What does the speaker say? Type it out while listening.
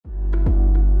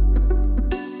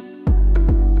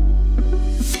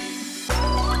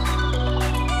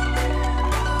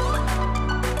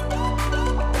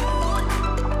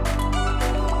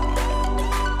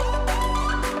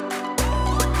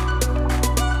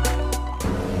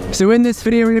So in this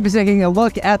video, we're going to be taking a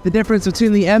look at the difference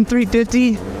between the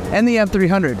M350 and the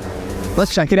M300.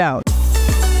 Let's check it out.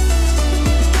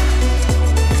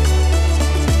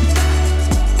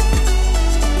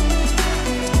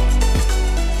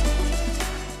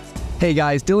 Hey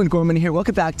guys, Dylan Gorman here.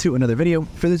 Welcome back to another video.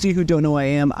 For those of you who don't know who I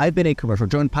am, I've been a commercial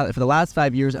drone pilot for the last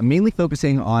 5 years. I'm mainly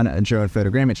focusing on drone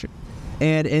photogrammetry.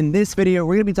 And in this video,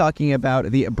 we're going to be talking about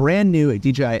the brand new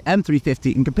DJI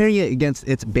M350 and comparing it against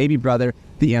its baby brother,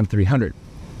 the M300.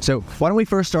 So why don't we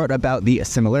first start about the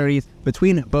similarities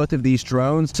between both of these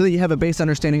drones so that you have a base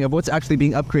understanding of what's actually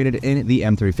being upgraded in the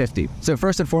M350. So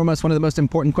first and foremost, one of the most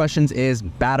important questions is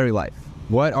battery life.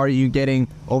 What are you getting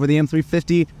over the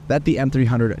M350 that the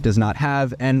M300 does not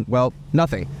have? And well,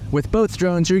 nothing. With both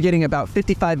drones, you're getting about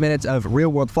 55 minutes of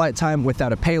real-world flight time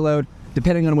without a payload,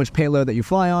 depending on which payload that you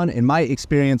fly on. In my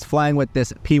experience, flying with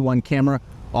this P1 camera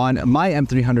on my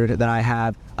M300 that I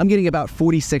have, I'm getting about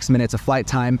 46 minutes of flight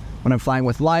time. When I'm flying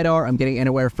with LiDAR, I'm getting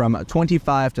anywhere from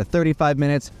 25 to 35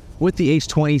 minutes. With the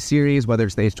H20 series, whether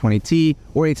it's the H20T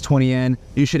or H20N,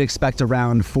 you should expect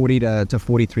around 40 to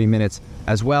 43 minutes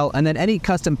as well. And then any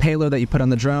custom payload that you put on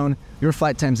the drone, your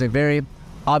flight times may vary.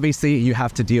 Obviously, you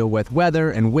have to deal with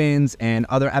weather and winds and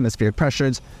other atmospheric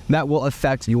pressures that will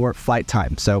affect your flight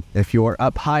time. So if you're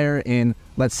up higher in,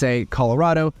 let's say,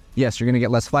 Colorado, yes, you're going to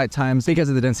get less flight times because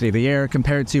of the density of the air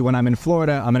compared to when I'm in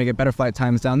Florida. I'm going to get better flight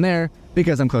times down there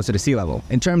because I'm closer to sea level.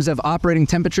 In terms of operating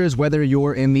temperatures, whether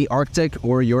you're in the Arctic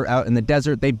or you're out in the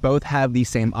desert, they both have the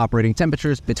same operating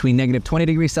temperatures between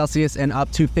 -20°C and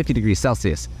up to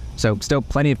 50°C. So still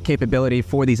plenty of capability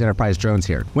for these enterprise drones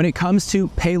here. When it comes to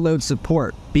payload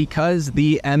support, because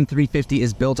the M350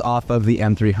 is built off of the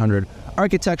M300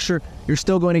 architecture, you're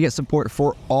still going to get support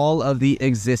for all of the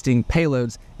existing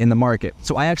payloads in the market.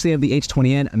 So I actually have the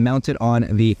H20N mounted on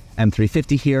the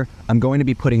M350 here. I'm going to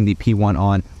be putting the P1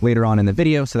 on later on in the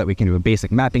video so that we can do a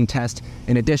basic mapping test.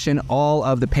 In addition, all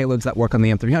of the payloads that work on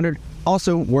the M300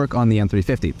 also work on the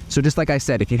M350. So just like I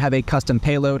said, if you have a custom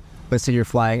payload, let's say you're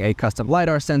flying a custom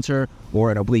LiDAR sensor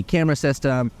or an oblique camera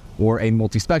system or a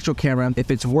multispectral camera,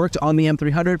 if it's worked on the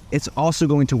M300, it's also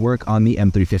going to work on the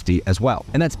M350 as well.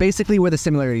 And that's basically where the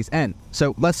similarities end.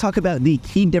 So let's talk about the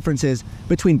key differences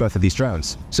between both of these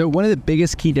drones. So one of the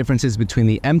biggest key differences between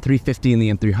the M350 and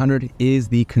the M300 is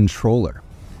the controller.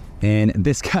 And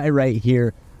this guy right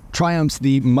here triumphs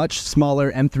the much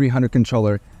smaller M300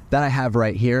 controller that I have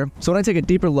right here. So when I take a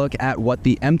deeper look at what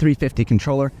the M350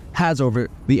 controller has over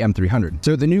the M300.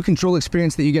 So the new control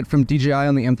experience that you get from DJI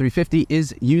on the M350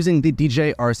 is using the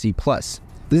DJI RC Plus.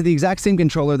 This is the exact same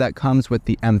controller that comes with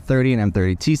the M30 and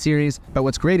M30T series, but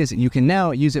what's great is that you can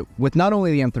now use it with not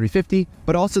only the M350,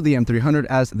 but also the M300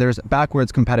 as there's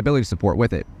backwards compatibility support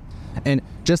with it. And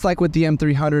just like with the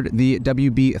M300, the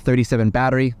WB37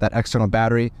 battery, that external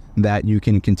battery that you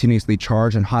can continuously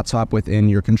charge and hot swap within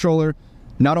your controller,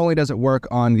 not only does it work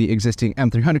on the existing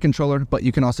M300 controller, but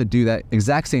you can also do that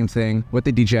exact same thing with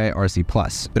the DJI RC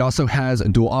Plus. It also has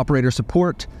dual operator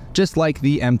support, just like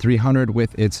the M300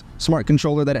 with its smart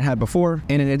controller that it had before.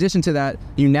 And in addition to that,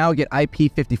 you now get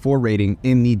IP54 rating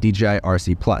in the DJI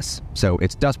RC Plus. So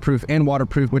it's dustproof and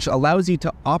waterproof, which allows you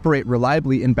to operate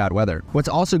reliably in bad weather. What's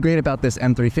also great about this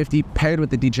M350 paired with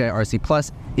the DJI RC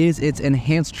Plus is its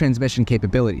enhanced transmission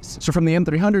capabilities. So from the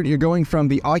M300, you're going from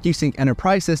the OcuSync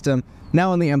Enterprise system.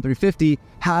 Now on the M350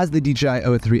 has the DJI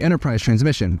O3 Enterprise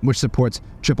transmission, which supports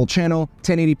triple channel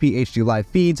 1080p HD live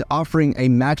feeds, offering a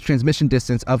max transmission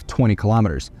distance of 20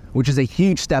 kilometers, which is a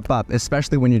huge step up,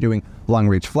 especially when you're doing long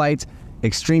range flights,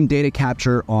 extreme data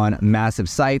capture on massive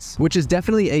sites, which is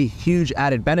definitely a huge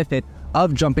added benefit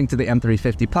of jumping to the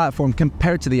M350 platform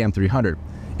compared to the M300.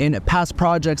 In past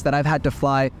projects that I've had to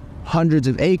fly hundreds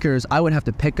of acres, I would have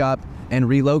to pick up and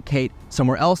relocate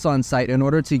somewhere else on site in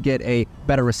order to get a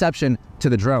better reception to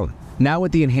the drone. Now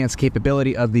with the enhanced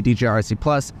capability of the DJI RC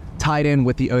Plus tied in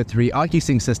with the O3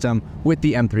 OcuSync system with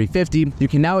the M350, you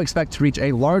can now expect to reach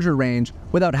a larger range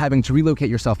without having to relocate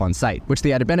yourself on site, which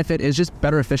the added benefit is just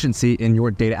better efficiency in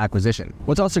your data acquisition.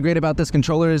 What's also great about this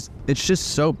controller is it's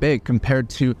just so big compared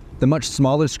to the much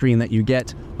smaller screen that you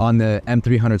get on the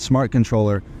M300 Smart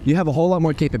controller. You have a whole lot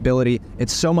more capability.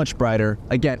 It's so much brighter.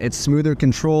 Again, it's smoother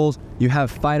controls. You have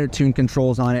finer tuned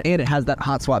controls on it, and it has that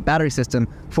hot swap battery system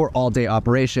for all day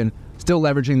operation, still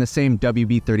leveraging the same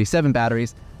WB37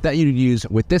 batteries that you'd use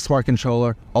with this smart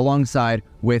controller alongside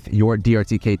with your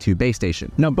DRTK2 base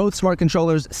station. Now, both smart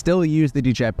controllers still use the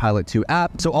DJI Pilot 2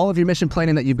 app, so all of your mission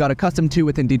planning that you've got accustomed to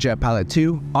within DJI Pilot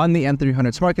 2 on the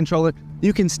M300 smart controller,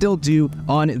 you can still do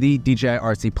on the DJI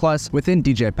RC Plus within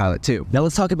DJI Pilot 2. Now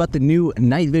let's talk about the new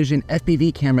Nightvision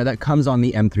FPV camera that comes on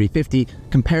the M350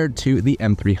 compared to the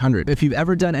M300. If you've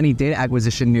ever done any data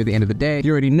acquisition near the end of the day,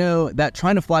 you already know that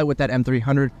trying to fly with that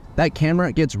M300, that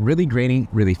camera gets really grainy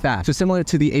really fast. So similar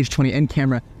to the H20N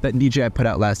camera that DJI put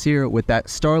out last year with that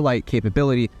Starlight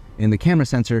capability in the camera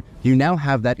sensor, you now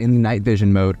have that in the night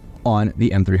vision mode on the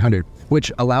M300,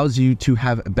 which allows you to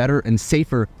have better and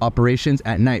safer operations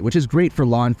at night, which is great for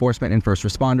law enforcement and first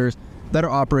responders that are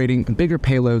operating bigger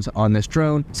payloads on this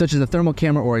drone, such as a thermal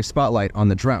camera or a spotlight on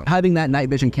the drone. Having that night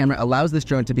vision camera allows this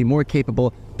drone to be more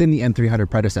capable than the M300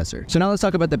 predecessor. So now let's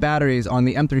talk about the batteries on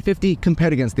the M350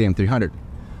 compared against the M300.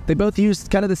 They both use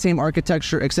kind of the same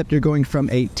architecture, except you're going from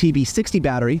a TB60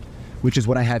 battery, which is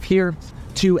what I have here,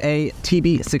 to a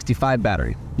TB65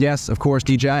 battery. Yes, of course,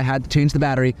 DJI had to change the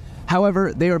battery.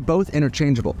 However, they are both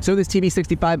interchangeable. So this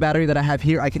TB65 battery that I have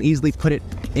here, I can easily put it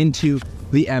into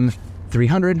the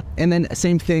M300, and then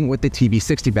same thing with the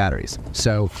TB60 batteries.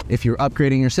 So if you're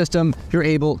upgrading your system, you're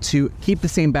able to keep the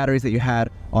same batteries that you had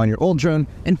on your old drone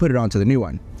and put it onto the new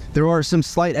one. There are some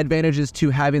slight advantages to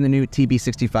having the new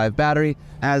TB65 battery,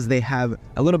 as they have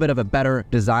a little bit of a better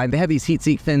design. They have these heat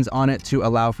sink fins on it to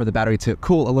allow for the battery to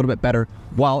cool a little bit better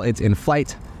while it's in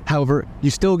flight. However,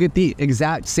 you still get the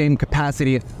exact same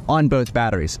capacity on both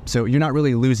batteries, so you're not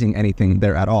really losing anything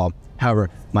there at all. However,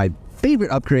 my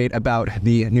favorite upgrade about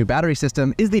the new battery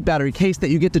system is the battery case that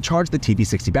you get to charge the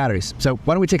TB60 batteries. So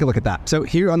why don't we take a look at that? So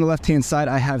here on the left-hand side,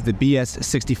 I have the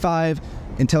BS65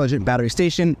 intelligent battery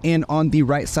station, and on the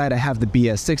right side, I have the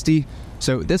BS60.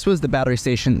 So this was the battery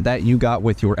station that you got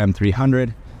with your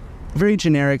M300. Very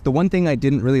generic. The one thing I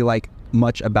didn't really like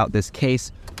much about this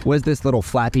case was this little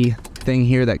flappy thing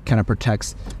here that kind of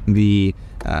protects the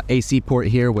AC port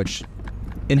here, which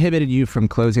inhibited you from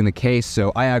closing the case.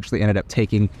 So I actually ended up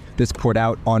taking this port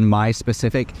out on my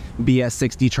specific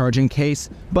BS60 charging case,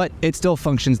 but it still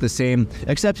functions the same,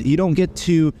 except you don't get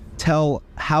to tell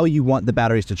how you want the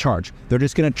batteries to charge. They're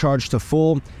just going to charge to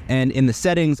full, and in the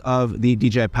settings of the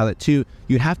DJI Pilot 2,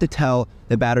 you'd have to tell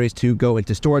the batteries to go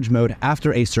into storage mode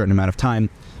after a certain amount of time.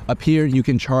 Up here, you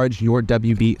can charge your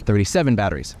WB37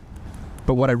 batteries.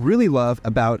 But what I really love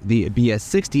about the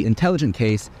BS60 intelligent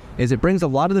case is it brings a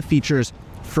lot of the features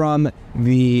from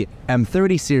the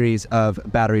M30 series of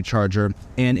battery charger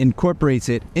and incorporates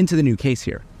it into the new case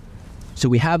here. So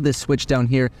we have this switch down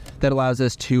here that allows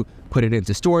us to put it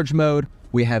into storage mode.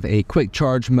 We have a quick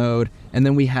charge mode, and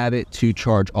then we have it to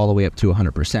charge all the way up to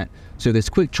 100%. So this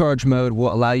quick charge mode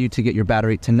will allow you to get your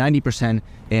battery to 90%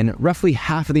 in roughly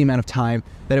half of the amount of time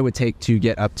that it would take to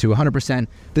get up to 100%.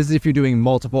 This is if you're doing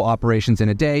multiple operations in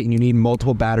a day and you need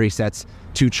multiple battery sets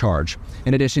to charge.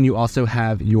 In addition, you also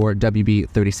have your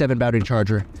WB37 battery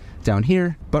charger down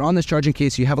here, but on this charging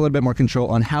case, you have a little bit more control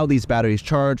on how these batteries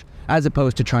charge, as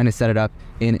opposed to trying to set it up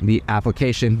in the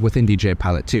application within DJI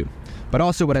Pilot 2. But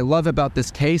also what I love about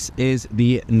this case is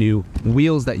the new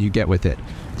wheels that you get with it.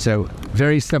 So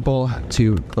very simple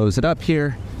to close it up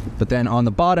here, but then on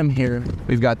the bottom here,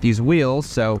 we've got these wheels,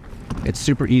 so it's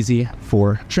super easy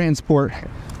for transport.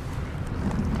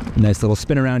 Nice little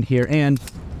spin around here, and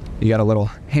you got a little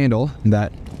handle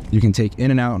that you can take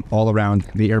in and out all around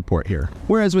the airport here.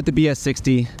 Whereas with the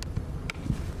BS60,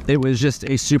 it was just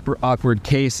a super awkward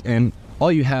case, and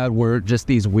all you had were just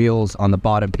these wheels on the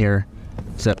bottom here.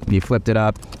 So if you flipped it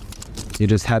up, you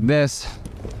just had this,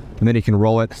 and then you can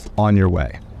roll it on your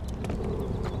way.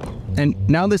 And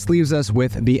now this leaves us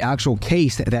with the actual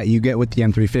case that you get with the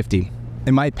M350.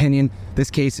 In my opinion, this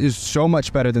case is so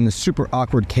much better than the super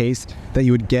awkward case that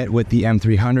you would get with the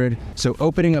M300. So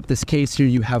opening up this case here,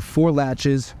 you have 4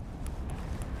 latches.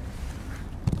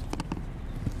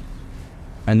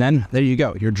 And then there you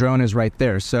go, your drone is right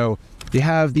there. So you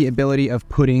have the ability of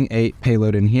putting a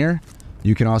payload in here.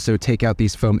 You can also take out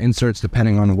these foam inserts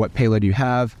depending on what payload you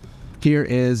have. Here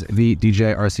is the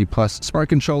DJI RC Plus Smart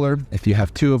Controller. If you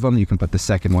have 2 of them, you can put the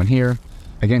second one here.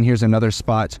 Again, here's another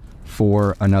spot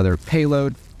for another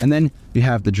payload. And then you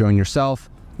have the drone yourself,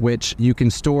 which you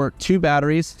can store 2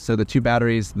 batteries. So the 2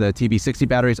 batteries, the TB60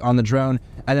 batteries on the drone,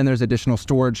 and then there's additional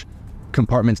storage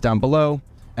compartments down below.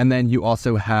 And then you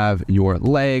also have your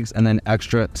legs and then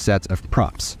extra sets of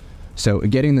props. So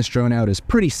getting this drone out is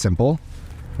pretty simple.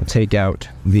 We'll take out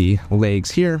the legs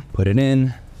here, put it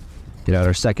in, get out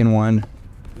our second one,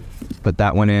 put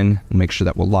that one in, and make sure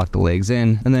that we'll lock the legs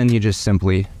in. And then you just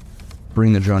simply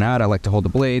bring the drone out. I like to hold the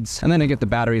blades. And then to get the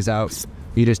batteries out,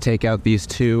 you just take out these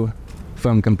 2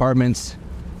 foam compartments,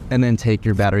 and then take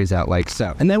your batteries out like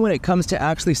so. And then when it comes to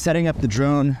actually setting up the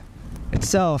drone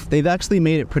itself, they've actually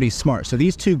made it pretty smart. So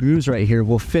these two grooves right here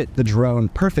will fit the drone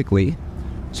perfectly.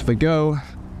 So if I go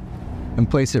and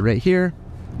place it right here,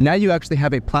 now you actually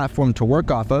have a platform to work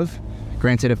off of.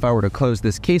 Granted, if I were to close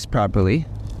this case properly,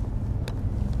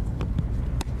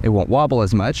 it won't wobble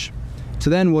as much. So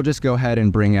then we'll just go ahead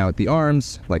and bring out the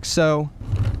arms like so,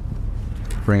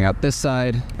 bring out this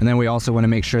side, and then we also want to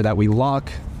make sure that we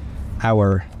lock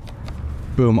our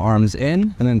boom arms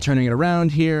in, and then turning it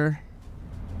around here,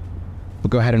 we'll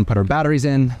go ahead and put our batteries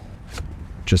in,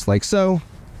 just like so.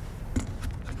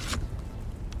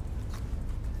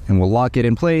 And we'll lock it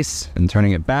in place, and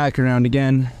turning it back around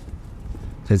again.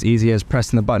 It's as easy as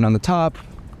pressing the button on the top,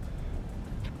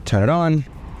 turn it on,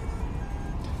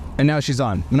 and now she's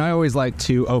on. And I always like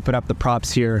to open up the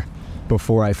props here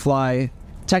before I fly.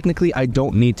 Technically, I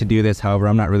don't need to do this, however,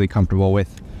 I'm not really comfortable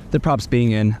with the props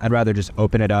being in. I'd rather just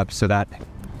open it up so that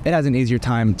it has an easier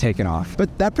time taking off.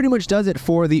 But that pretty much does it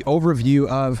for the overview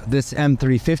of this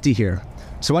M350 here.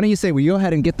 So why don't you say we go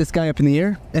ahead and get this guy up in the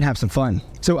air and have some fun.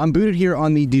 So I'm booted here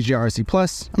on the DJI RC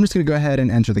Plus. I'm just gonna go ahead and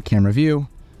enter the camera view.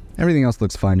 Everything else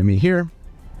looks fine to me here.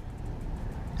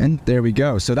 And there we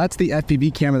go. So that's the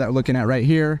FPV camera that we're looking at right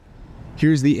here.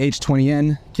 Here's the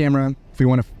H20N camera. If we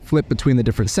want to flip between the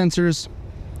different sensors,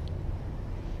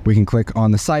 we can click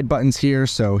on the side buttons here.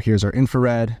 So here's our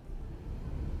infrared.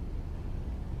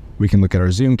 We can look at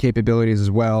our zoom capabilities as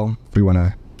well. If we want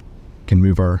to, can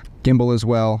move our gimbal as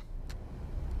well,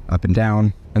 up and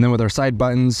down. And then with our side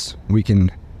buttons, we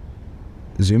can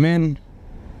zoom in.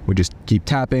 We just keep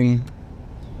tapping,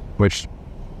 which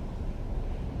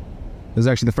is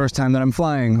actually the first time that I'm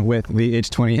flying with the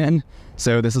H20N.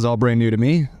 So this is all brand new to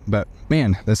me, but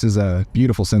man, this is a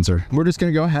beautiful sensor. We're just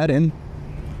gonna go ahead and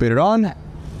boot it on.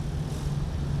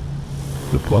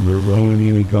 The plumber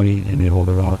rolling going and hold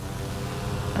it on.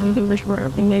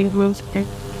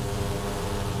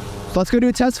 So let's go do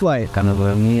a test flight. So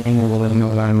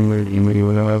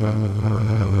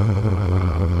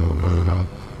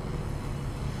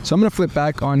I'm gonna flip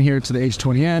back on here to the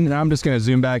H20N, and I'm just gonna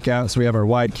zoom back out so we have our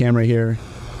wide camera here.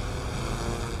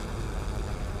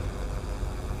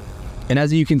 And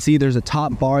as you can see, there's a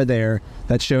top bar there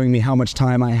that's showing me how much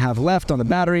time I have left on the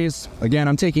batteries. Again,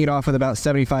 I'm taking it off with about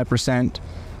 75%.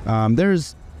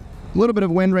 There's a little bit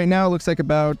of wind right now. It looks like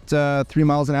about 3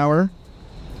 miles an hour.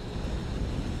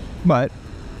 But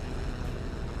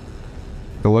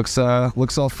it looks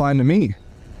all fine to me.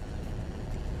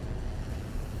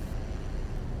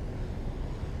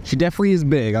 She definitely is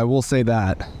big, I will say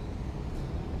that.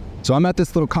 So I'm at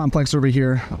this little complex over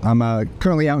here. I'm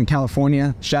currently out in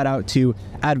California. Shout out to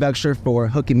Advexure for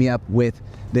hooking me up with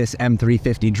this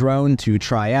M350 drone to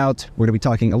try out. We're gonna be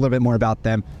talking a little bit more about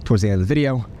them towards the end of the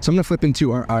video. So I'm gonna flip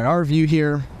into our IR view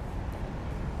here.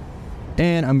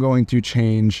 And I'm going to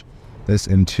change this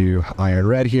into iron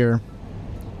red here.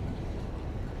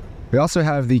 We also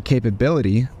have the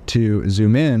capability to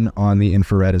zoom in on the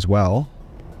infrared as well,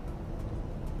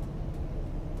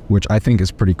 which I think is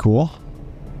pretty cool.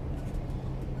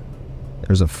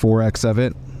 There's a 4x of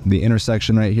it, the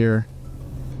intersection right here.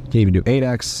 You can even do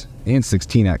 8x and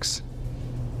 16x.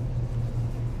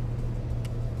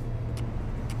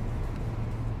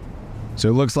 So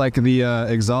it looks like the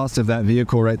exhaust of that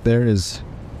vehicle right there is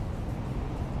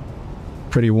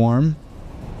pretty warm.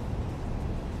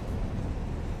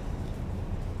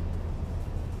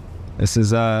 This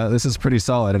is pretty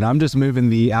solid, and I'm just moving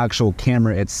the actual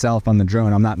camera itself on the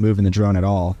drone. I'm not moving the drone at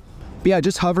all. But yeah,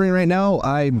 just hovering right now.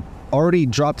 I already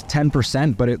dropped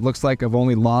 10%, but it looks like I've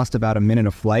only lost about a minute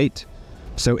of flight.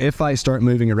 So if I start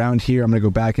moving around here, I'm gonna go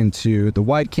back into the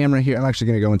wide camera here. I'm actually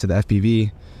gonna go into the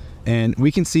FPV, and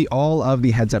we can see all of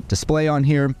the heads-up display on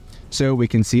here. So we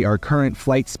can see our current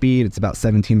flight speed. It's about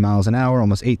 17 miles an hour,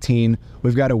 almost 18.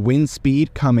 We've got a wind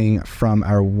speed coming from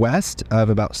our west of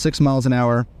about 6 miles an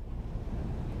hour.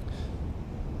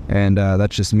 And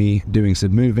that's just me doing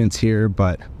some movements here,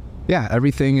 but yeah,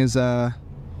 everything is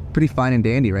pretty fine and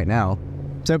dandy right now.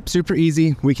 So super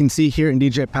easy. We can see here in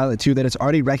DJI Pilot 2 that it's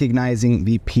already recognizing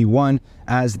the P1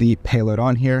 as the payload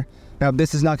on here. Now,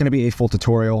 this is not going to be a full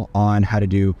tutorial on how to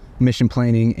do mission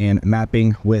planning and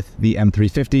mapping with the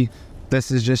M350.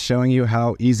 This is just showing you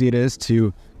how easy it is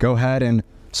to go ahead and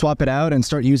swap it out and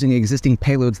start using existing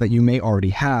payloads that you may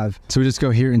already have. So we just go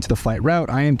here into the flight route.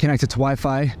 I am connected to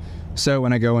Wi-Fi. So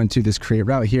when I go into this create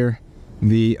route here,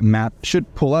 the map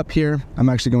should pull up here. I'm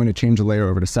actually going to change the layer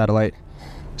over to satellite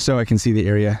so I can see the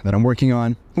area that I'm working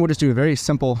on. We'll just do a very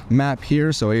simple map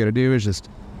here. So all you gotta do is just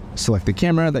select the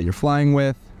camera that you're flying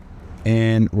with,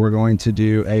 and we're going to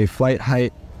do a flight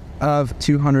height of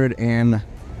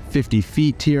 250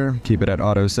 feet here. Keep it at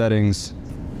auto settings.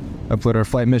 Upload our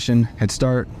flight mission, hit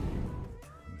start.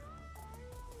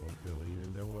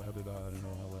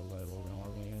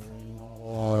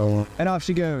 And off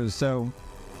she goes. So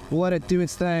we'll let it do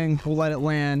its thing, we'll let it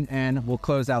land, and we'll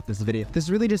close out this video. This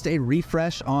is really just a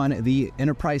refresh on the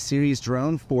Enterprise series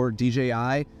drone for DJI.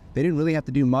 They didn't really have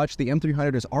to do much. The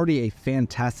M300 is already a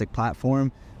fantastic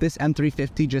platform. This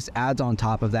M350 just adds on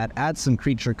top of that, adds some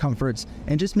creature comforts,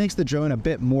 and just makes the drone a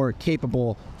bit more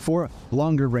capable for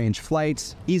longer range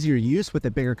flights, easier use with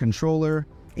a bigger controller,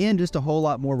 and just a whole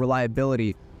lot more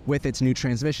reliability with its new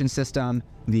transmission system,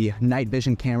 the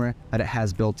Nightvision camera that it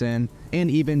has built in,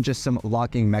 and even just some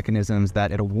locking mechanisms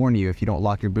that it'll warn you if you don't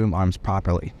lock your boom arms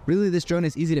properly. Really, this drone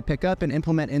is easy to pick up and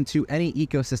implement into any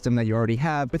ecosystem that you already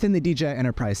have within the DJI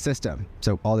Enterprise system.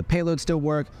 So all the payloads still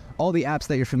work, all the apps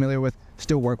that you're familiar with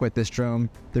still work with this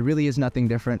drone. There really is nothing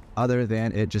different other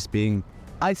than it just being,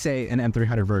 I'd say, an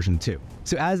M300 version 2.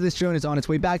 So as this drone is on its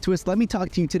way back to us, let me talk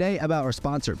to you today about our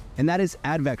sponsor, and that is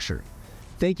Advexure.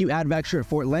 Thank you, Advexure,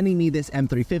 for lending me this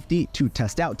M350 to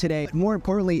test out today. But more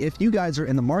importantly, if you guys are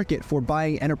in the market for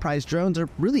buying enterprise drones, or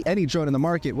really any drone in the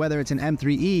market, whether it's an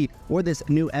M3E or this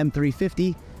new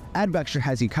M350, Advexure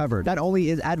has you covered. Not only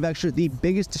is Advexure the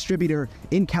biggest distributor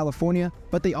in California,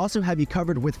 but they also have you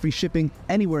covered with free shipping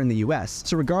anywhere in the US.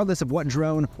 So regardless of what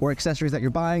drone or accessories that you're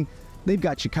buying, they've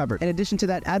got you covered. In addition to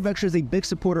that, Advexure is a big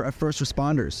supporter of first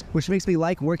responders, which makes me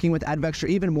like working with Advexure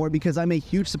even more because I'm a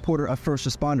huge supporter of first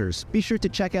responders. Be sure to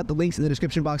check out the links in the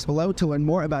description box below to learn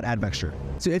more about Advexure.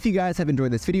 So if you guys have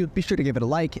enjoyed this video, be sure to give it a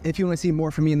like. If you want to see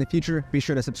more from me in the future, be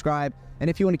sure to subscribe. And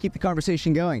if you want to keep the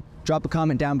conversation going, drop a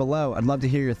comment down below. I'd love to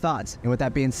hear your thoughts. And with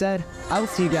that being said, I will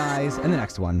see you guys in the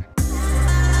next one.